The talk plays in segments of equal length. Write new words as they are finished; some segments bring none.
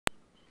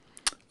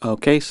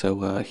Okay,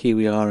 so here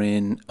we are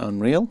in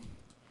Unreal,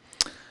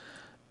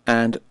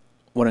 and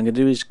what I'm going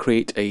to do is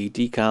create a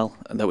decal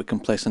that we can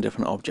place on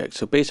different objects.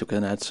 So basically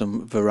we're going to add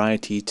some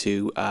variety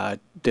to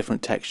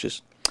different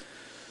textures.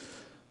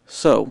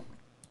 So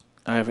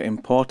I've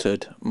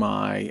imported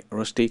my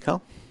Rust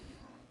decal,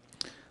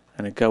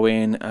 and I go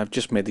in, I've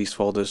just made these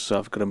folders, so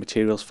I've got a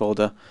materials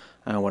folder,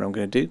 and what I'm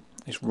going to do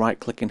is right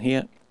click in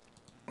here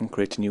and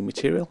create a new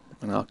material,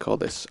 and I'll call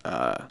this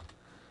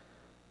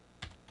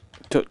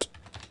Tut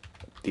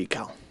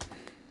Decal.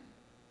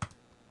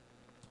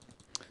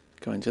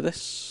 Go into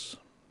this.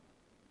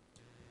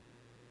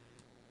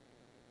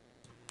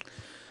 I'm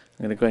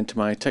going to go into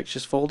my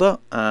textures folder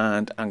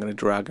and I'm going to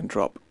drag and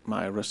drop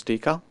my Rust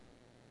decal.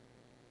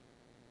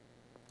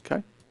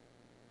 Okay.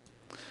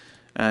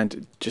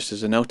 And just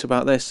as a note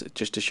about this,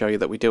 just to show you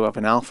that we do have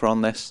an alpha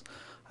on this.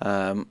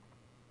 Okay.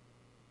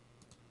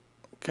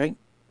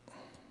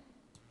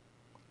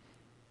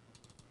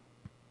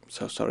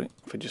 So sorry,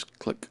 if I just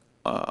click,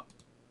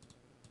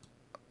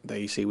 there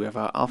you see we have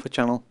our alpha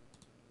channel.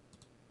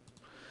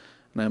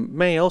 And I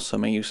may also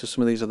make use of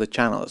some of these other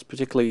channels,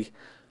 particularly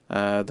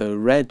the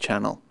red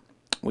channel,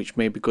 which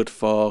may be good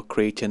for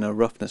creating a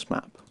roughness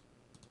map.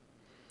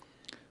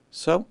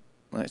 So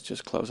let's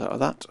just close out of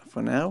that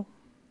for now.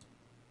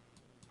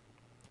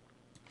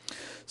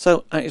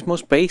 So at its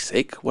most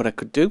basic, what I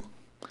could do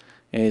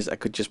is I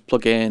could just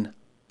plug in,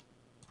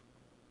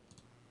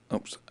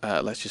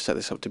 let's just set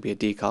this up to be a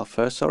decal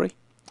first, sorry.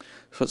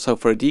 So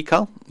for a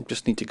decal, you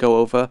just need to go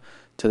over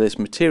to this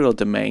material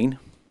domain,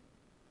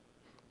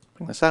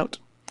 bring this out.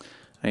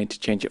 I need to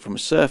change it from a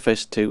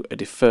surface to a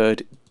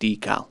deferred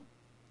decal.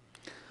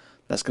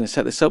 That's going to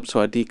set this up so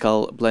our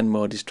decal blend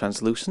mode is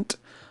translucent.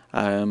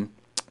 You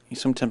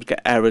sometimes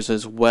get errors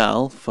as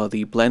well for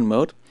the blend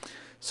mode,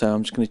 so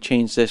I'm just going to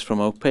change this from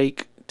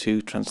opaque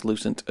to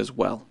translucent as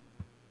well.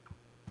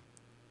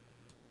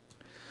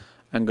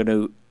 I'm going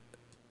to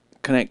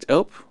connect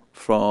up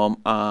from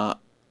our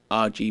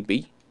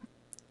RGB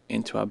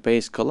into our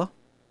base color,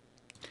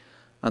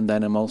 and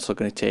then I'm also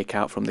going to take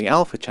out from the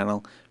alpha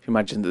channel. If you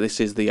imagine that this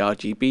is the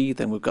RGB,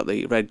 then we've got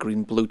the red,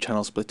 green, blue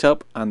channel split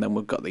up, and then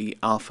we've got the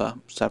alpha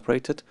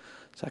separated.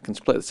 So I can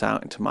split this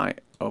out into my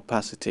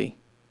opacity,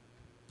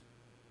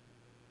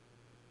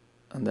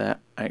 and there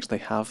I actually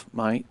have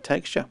my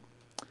texture.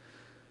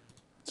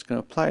 Just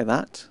going to apply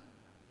that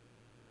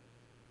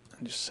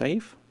and just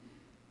save.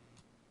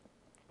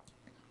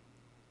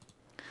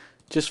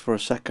 Just for a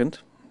second,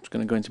 I'm just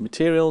going to go into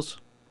materials,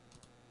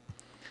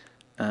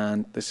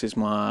 and this is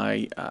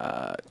my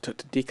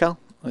decal.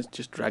 Let's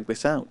just drag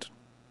this out.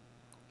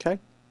 Okay.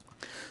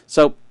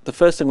 So the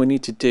first thing we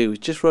need to do is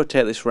just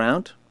rotate this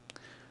round.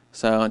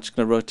 So I'm just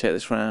going to rotate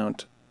this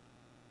round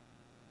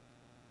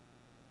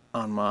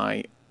on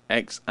my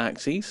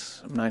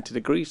x-axis, 90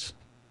 degrees.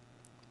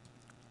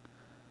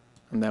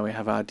 And there we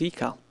have our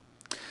decal.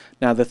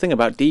 Now the thing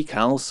about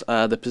decals,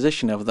 the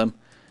position of them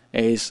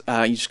is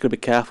you just got to be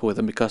careful with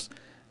them because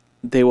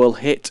they will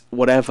hit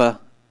whatever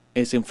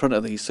is in front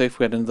of these. So if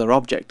we had another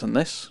object on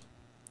this,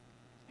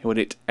 it would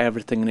hit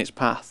everything in its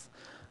path.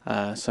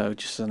 So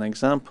just as an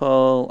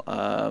example,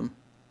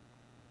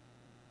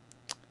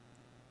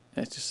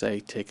 let's just say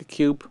take a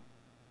cube,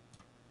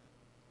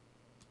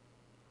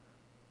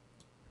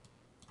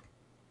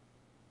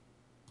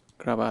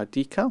 grab our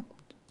decal.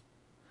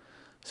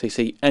 So you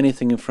see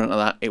anything in front of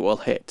that, it will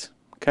hit.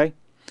 Okay.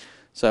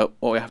 So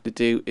what we have to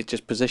do is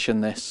just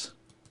position this.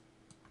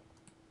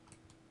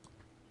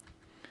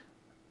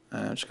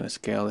 I'm just going to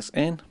scale this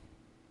in.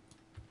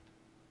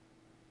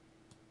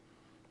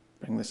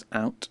 Bring this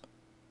out.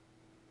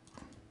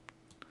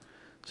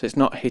 So it's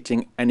not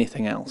hitting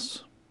anything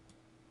else.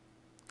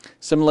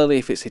 Similarly,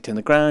 if it's hitting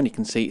the ground, you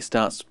can see it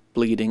starts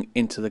bleeding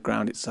into the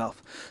ground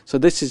itself. So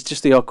this is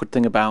just the awkward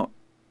thing about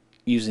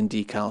using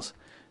decals.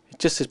 It's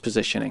just this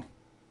positioning.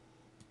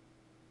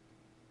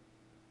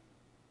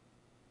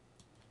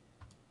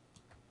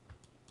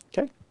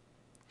 Okay.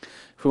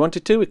 If we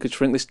wanted to, we could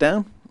shrink this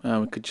down.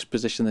 We could just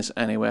position this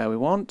anywhere we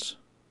want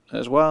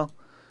as well.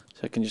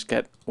 So we can just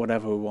get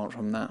whatever we want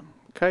from that.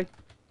 Okay.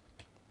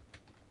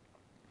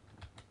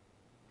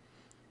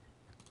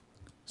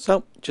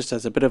 So just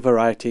as a bit of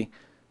variety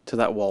to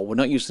that wall. We're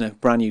not using a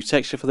brand new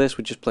texture for this,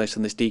 we're just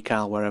placing this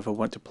decal wherever we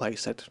want to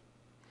place it.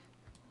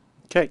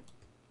 Okay.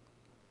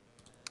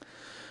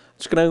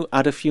 Just going to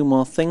add a few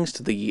more things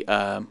to the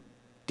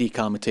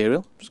decal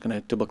material. Just going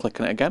to double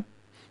click on it again,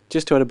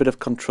 just to add a bit of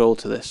control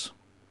to this.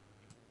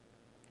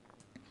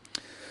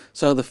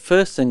 So the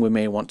first thing we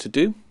may want to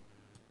do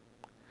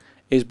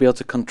is be able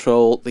to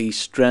control the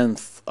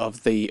strength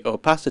of the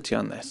opacity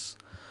on this.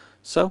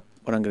 So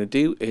what I'm going to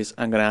do is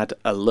I'm going to add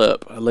a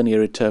lerp, a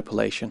linear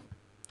interpolation.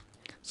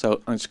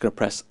 So I'm just going to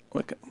press,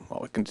 we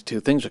can do two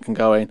things. We can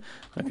go in,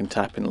 we can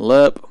type in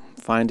lerp,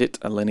 find it,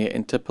 a linear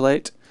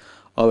interpolate,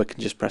 or we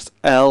can just press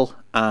L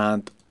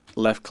and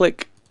left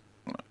click.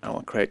 I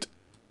will create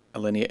a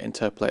linear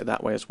interpolate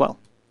that way as well.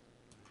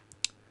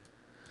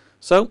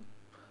 So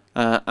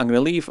I'm going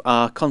to leave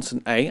our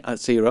constant A at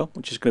 0,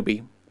 which is going to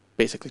be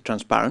basically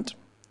transparent.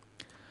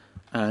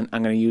 And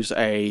I'm going to use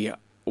a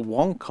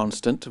one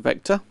constant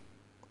vector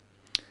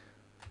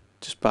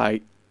just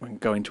by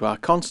going to our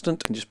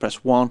constant and just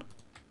press 1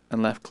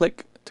 and left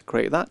click to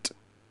create that.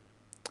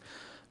 I'm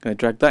going to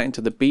drag that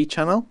into the B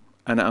channel,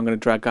 and I'm going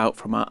to drag out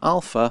from our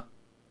alpha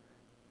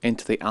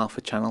into the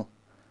alpha channel,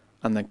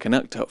 and then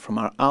connect up from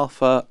our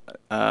alpha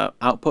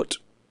output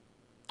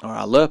or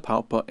our lerp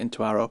output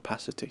into our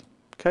opacity.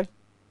 Okay.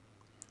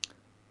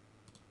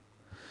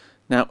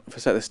 Now if I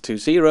set this to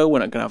 0, we're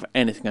not going to have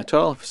anything at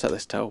all. If I set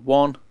this to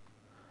 1, we're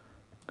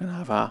going to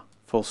have our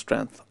full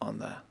strength on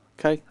there.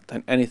 Okay,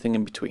 then anything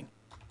in between.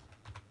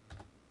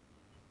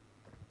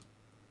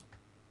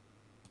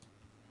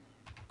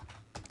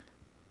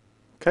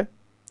 Okay,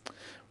 we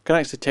can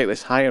actually take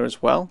this higher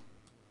as well.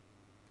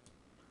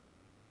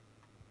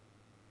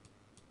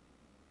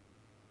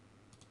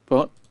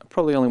 But I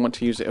probably only want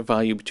to use it a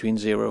value between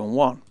 0 and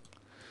 1.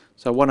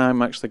 So what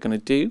I'm actually going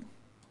to do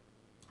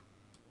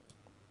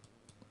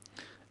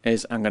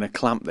is I'm going to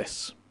clamp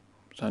this.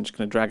 So I'm just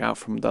going to drag out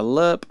from the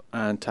lerp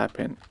and type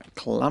in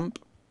clamp.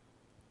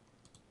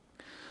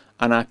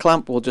 And our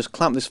clamp will just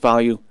clamp this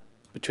value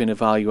between a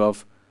value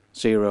of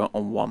 0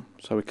 and 1.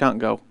 So we can't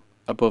go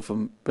above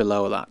and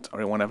below that, or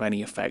it won't have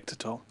any effect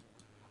at all.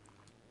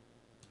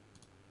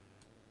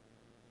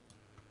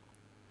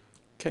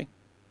 Okay.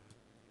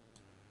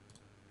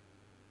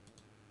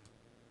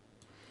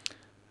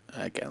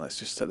 Again, let's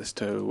just set this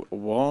to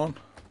 1.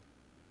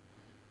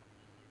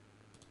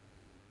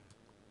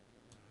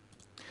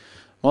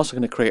 I'm also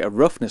going to create a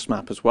roughness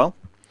map as well.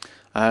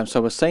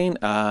 So we're saying,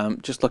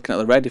 just looking at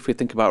the red, if we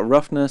think about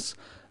roughness,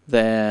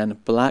 then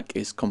black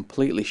is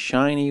completely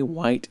shiny,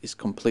 white is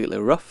completely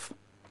rough.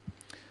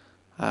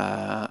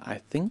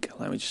 I think,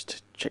 let me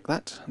just check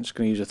that. I'm just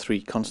going to use a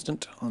 3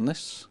 constant on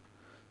this.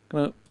 I'm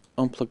going to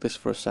unplug this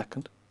for a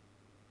second.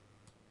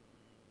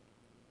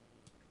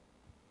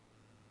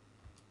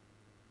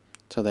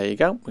 So there you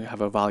go, we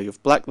have a value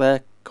of black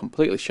there,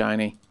 completely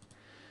shiny.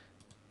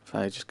 If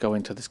I just go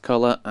into this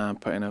color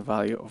and put in a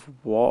value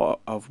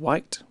of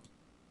white,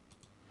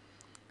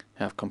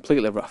 I have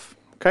completely rough.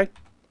 Okay.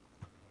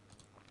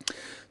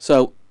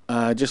 So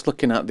just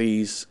looking at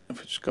these,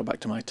 if I just go back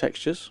to my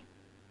textures,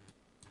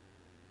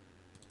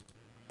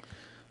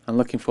 I'm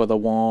looking for the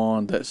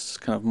one that's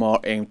kind of more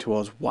aimed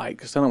towards white,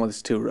 because I don't want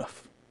this too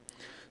rough.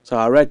 So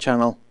our red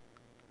channel,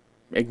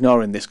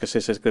 ignoring this because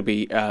this is going to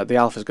be the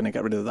alpha is going to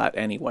get rid of that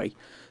anyway.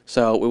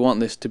 So we want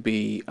this to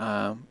be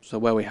so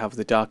where we have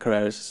the darker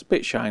areas, it's a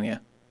bit shinier.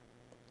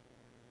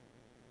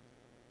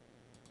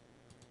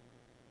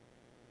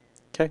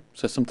 Okay,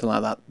 so something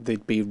like that,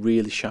 they'd be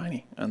really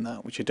shiny, and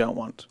that which you don't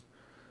want.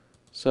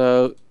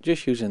 So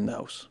just using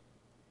those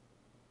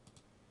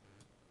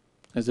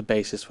as the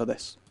basis for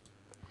this.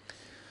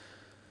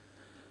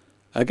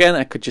 Again,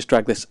 I could just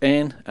drag this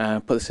in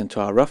and put this into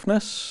our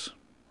roughness.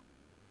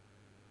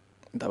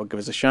 That will give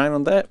us a shine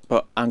on there,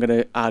 but I'm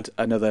going to add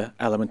another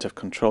element of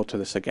control to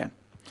this again.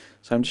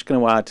 So I'm just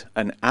going to add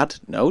an add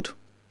node.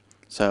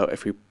 So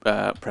if we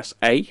press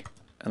A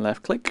and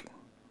left click,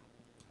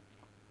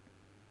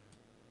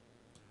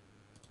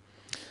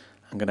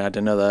 I'm going to add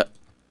another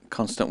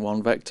constant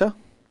 1 vector.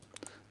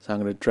 So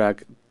I'm going to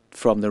drag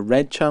from the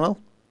red channel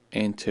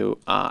into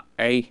our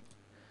A,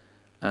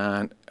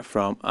 and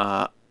from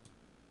our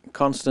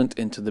constant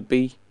into the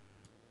B.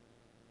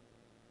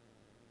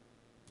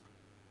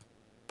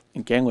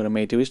 Again, what I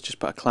may do is just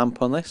put a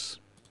clamp on this.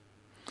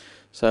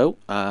 So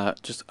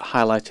just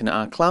highlighting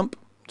our clamp,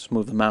 just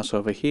move the mouse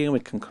over here, and we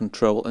can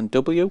Control and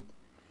W,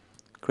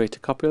 create a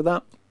copy of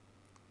that.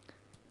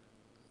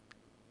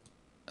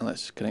 And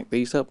let's just connect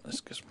these up.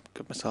 Let's just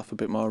give myself a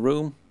bit more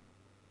room.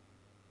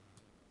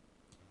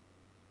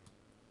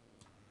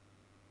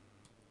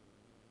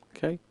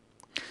 Okay,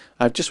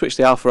 I've just switched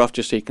the alpha off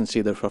just so you can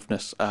see the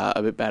roughness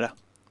a bit better.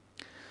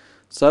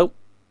 So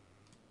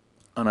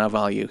on our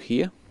value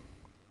here,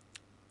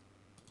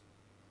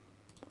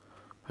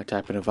 I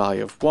type in a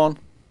value of 1.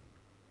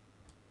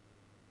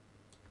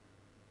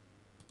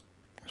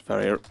 It's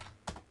very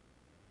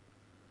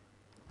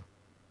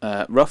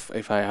rough.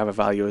 If I have a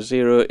value of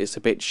 0, it's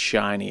a bit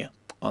shinier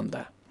on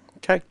there.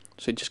 Okay,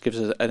 so it just gives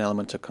us an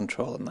element of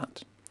control on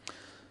that.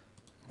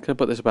 I'm going to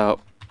put this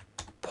about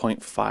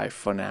 0.5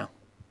 for now.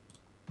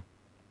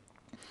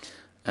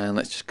 And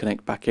let's just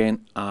connect back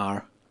in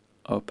our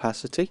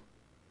opacity.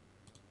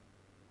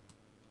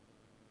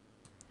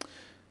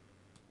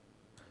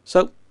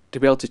 So to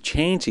be able to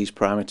change these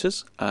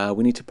parameters,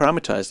 we need to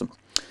parameterize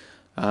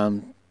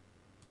them.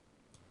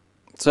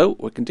 So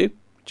what we can do,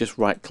 just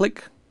right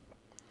click.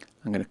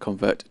 I'm going to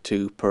convert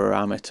to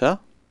parameter.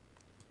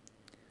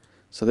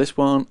 So this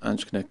one, I'm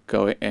just going to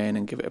go in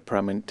and give it a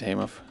parameter name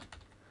of,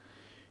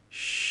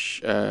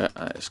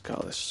 let's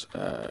call this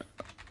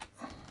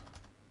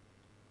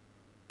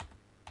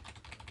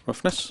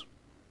roughness.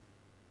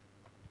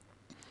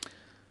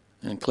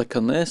 And click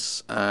on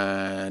this,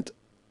 and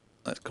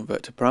let's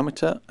convert to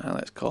parameter, and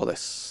let's call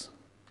this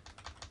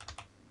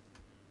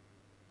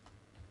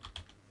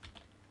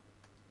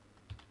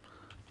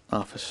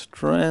alpha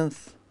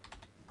strength.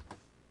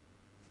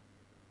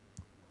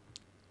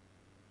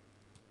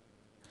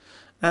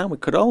 And we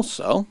could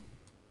also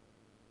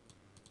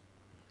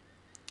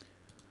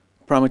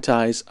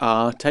parameterize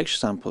our texture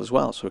sample as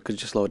well, so we could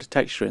just load a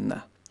texture in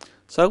there.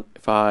 So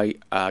if I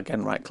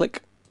again right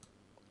click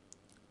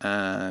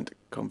and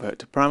convert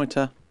to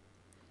parameter,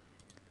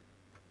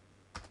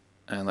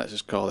 and let's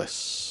just call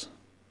this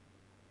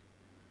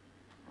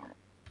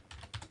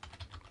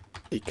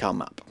Decal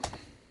map.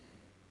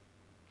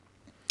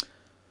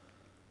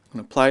 I'm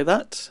going to apply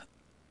that,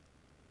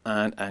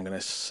 and I'm going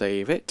to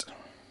save it.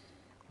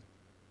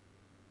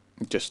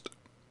 Just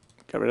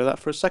get rid of that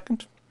for a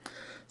second.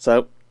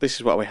 So this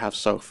is what we have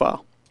so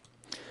far.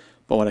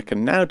 But what I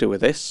can now do with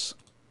this,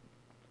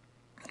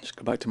 just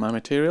go back to my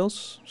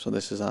materials. So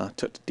this is our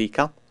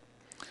Decal.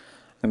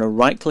 I'm going to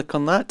right click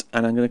on that,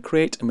 and I'm going to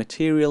create a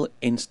material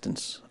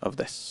instance of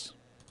this.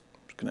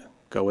 I'm just going to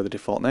go with the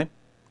default name.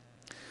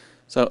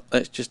 So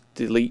let's just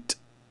delete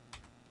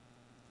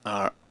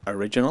our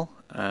original,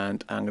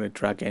 and I'm going to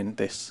drag in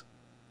this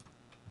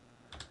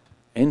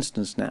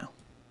instance now.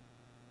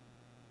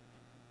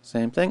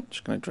 Same thing,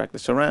 just going to drag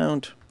this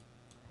around.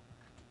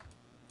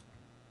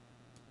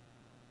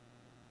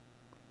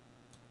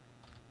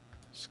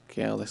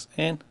 Scale this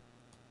in.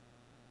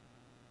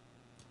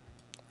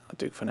 I'll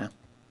do for now.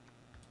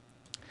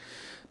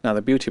 Now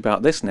the beauty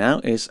about this now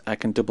is I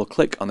can double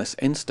click on this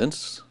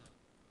instance.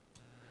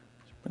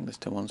 Just bring this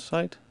to one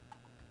side.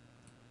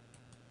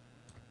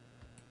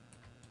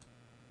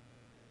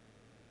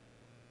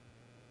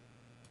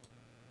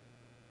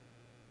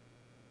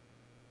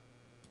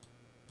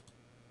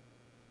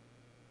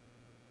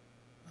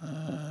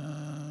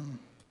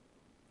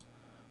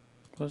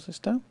 Close this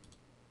down.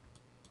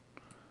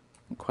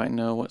 Don't quite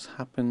know what's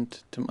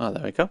happened to. Oh,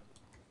 there we go.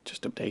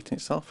 Just updating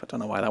itself. I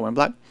don't know why that went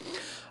black.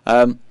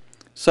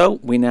 So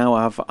we now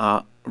have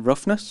our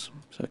roughness.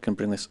 So I can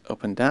bring this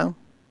up and down.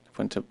 If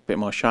I want a bit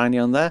more shiny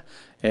on there.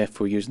 If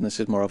we're using this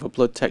as more of a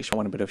blood texture, I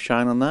want a bit of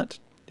shine on that,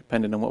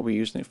 depending on what we're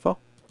using it for.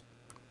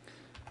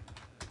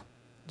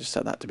 Just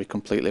set that to be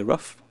completely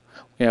rough.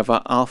 We have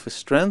our alpha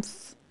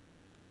strength.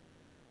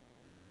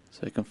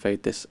 So you can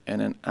fade this in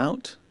and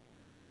out.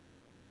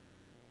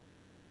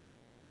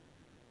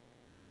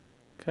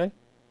 Okay.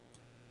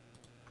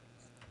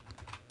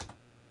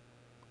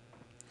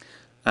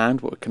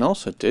 And what we can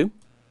also do,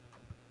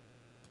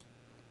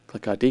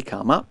 click our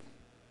Decal map,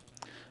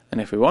 and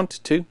if we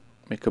wanted to,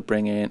 we could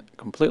bring in a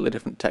completely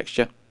different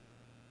texture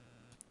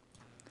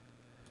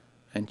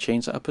and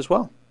change that up as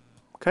well.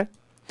 Okay.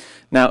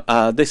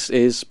 Now this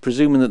is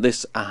presuming that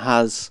this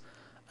has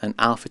an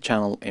alpha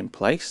channel in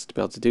place to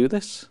be able to do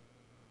this.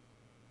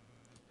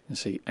 You can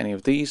see any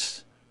of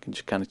these, we can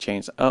just kind of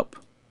change that up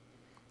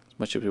as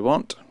much as we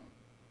want.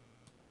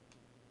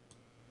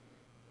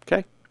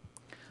 Okay,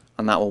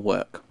 and that will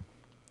work.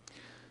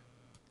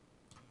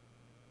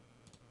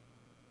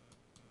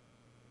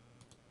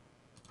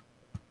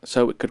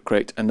 So we could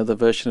create another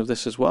version of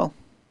this as well.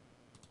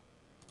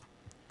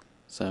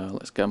 So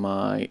let's get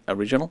my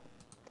original,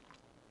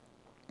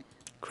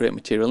 create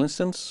material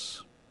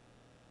instance.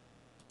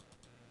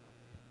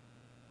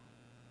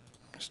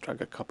 Let's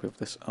drag a copy of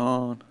this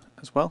on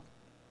as well.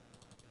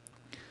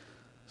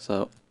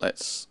 So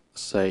let's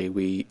say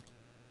we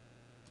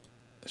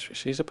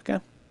switch these up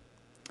again.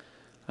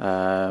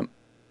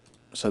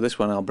 So this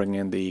one I'll bring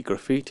in the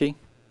graffiti.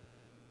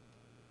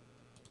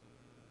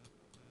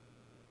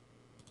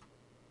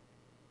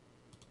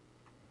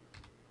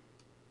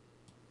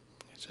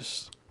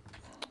 Just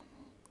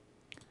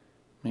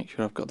make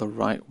sure I've got the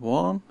right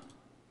one.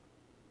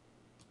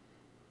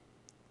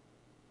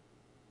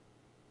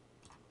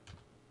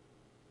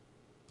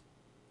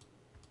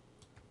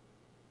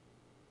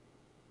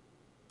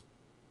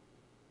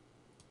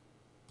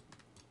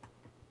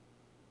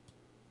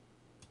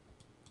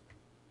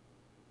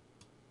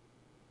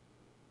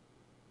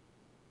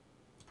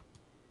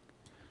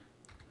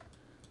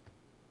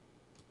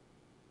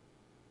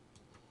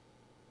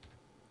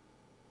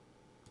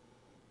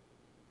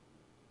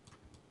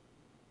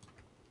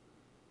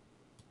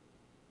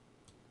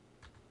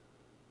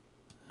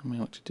 And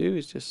what to do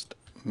is just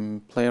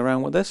play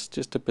around with this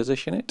just to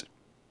position it.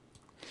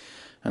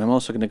 And I'm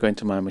also going to go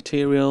into my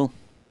material,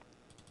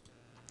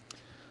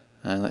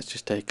 and let's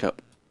just take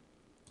up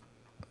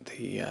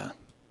the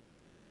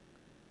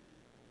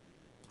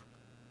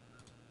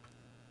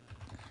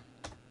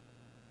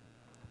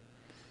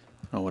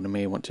what I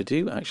may want to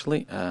do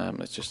actually.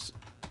 Let's just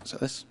set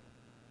this.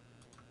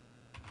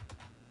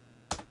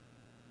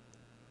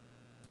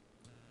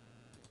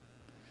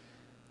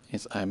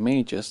 Is I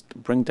may just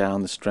bring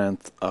down the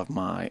strength of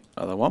my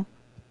other one.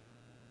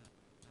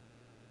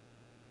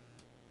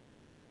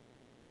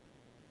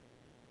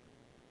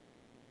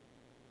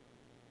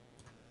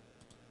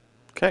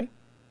 Okay.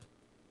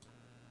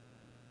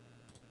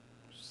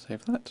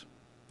 Save that.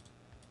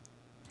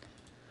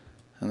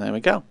 And there we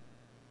go.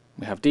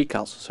 We have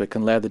decals, so we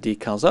can layer the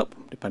decals up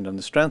depending on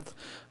the strength.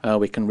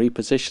 We can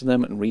reposition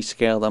them and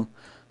rescale them.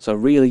 So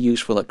really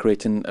useful at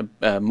creating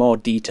more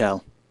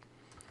detail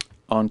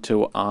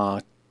onto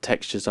our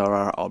textures or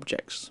our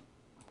objects.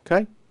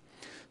 Okay,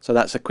 so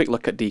that's a quick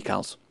look at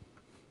decals.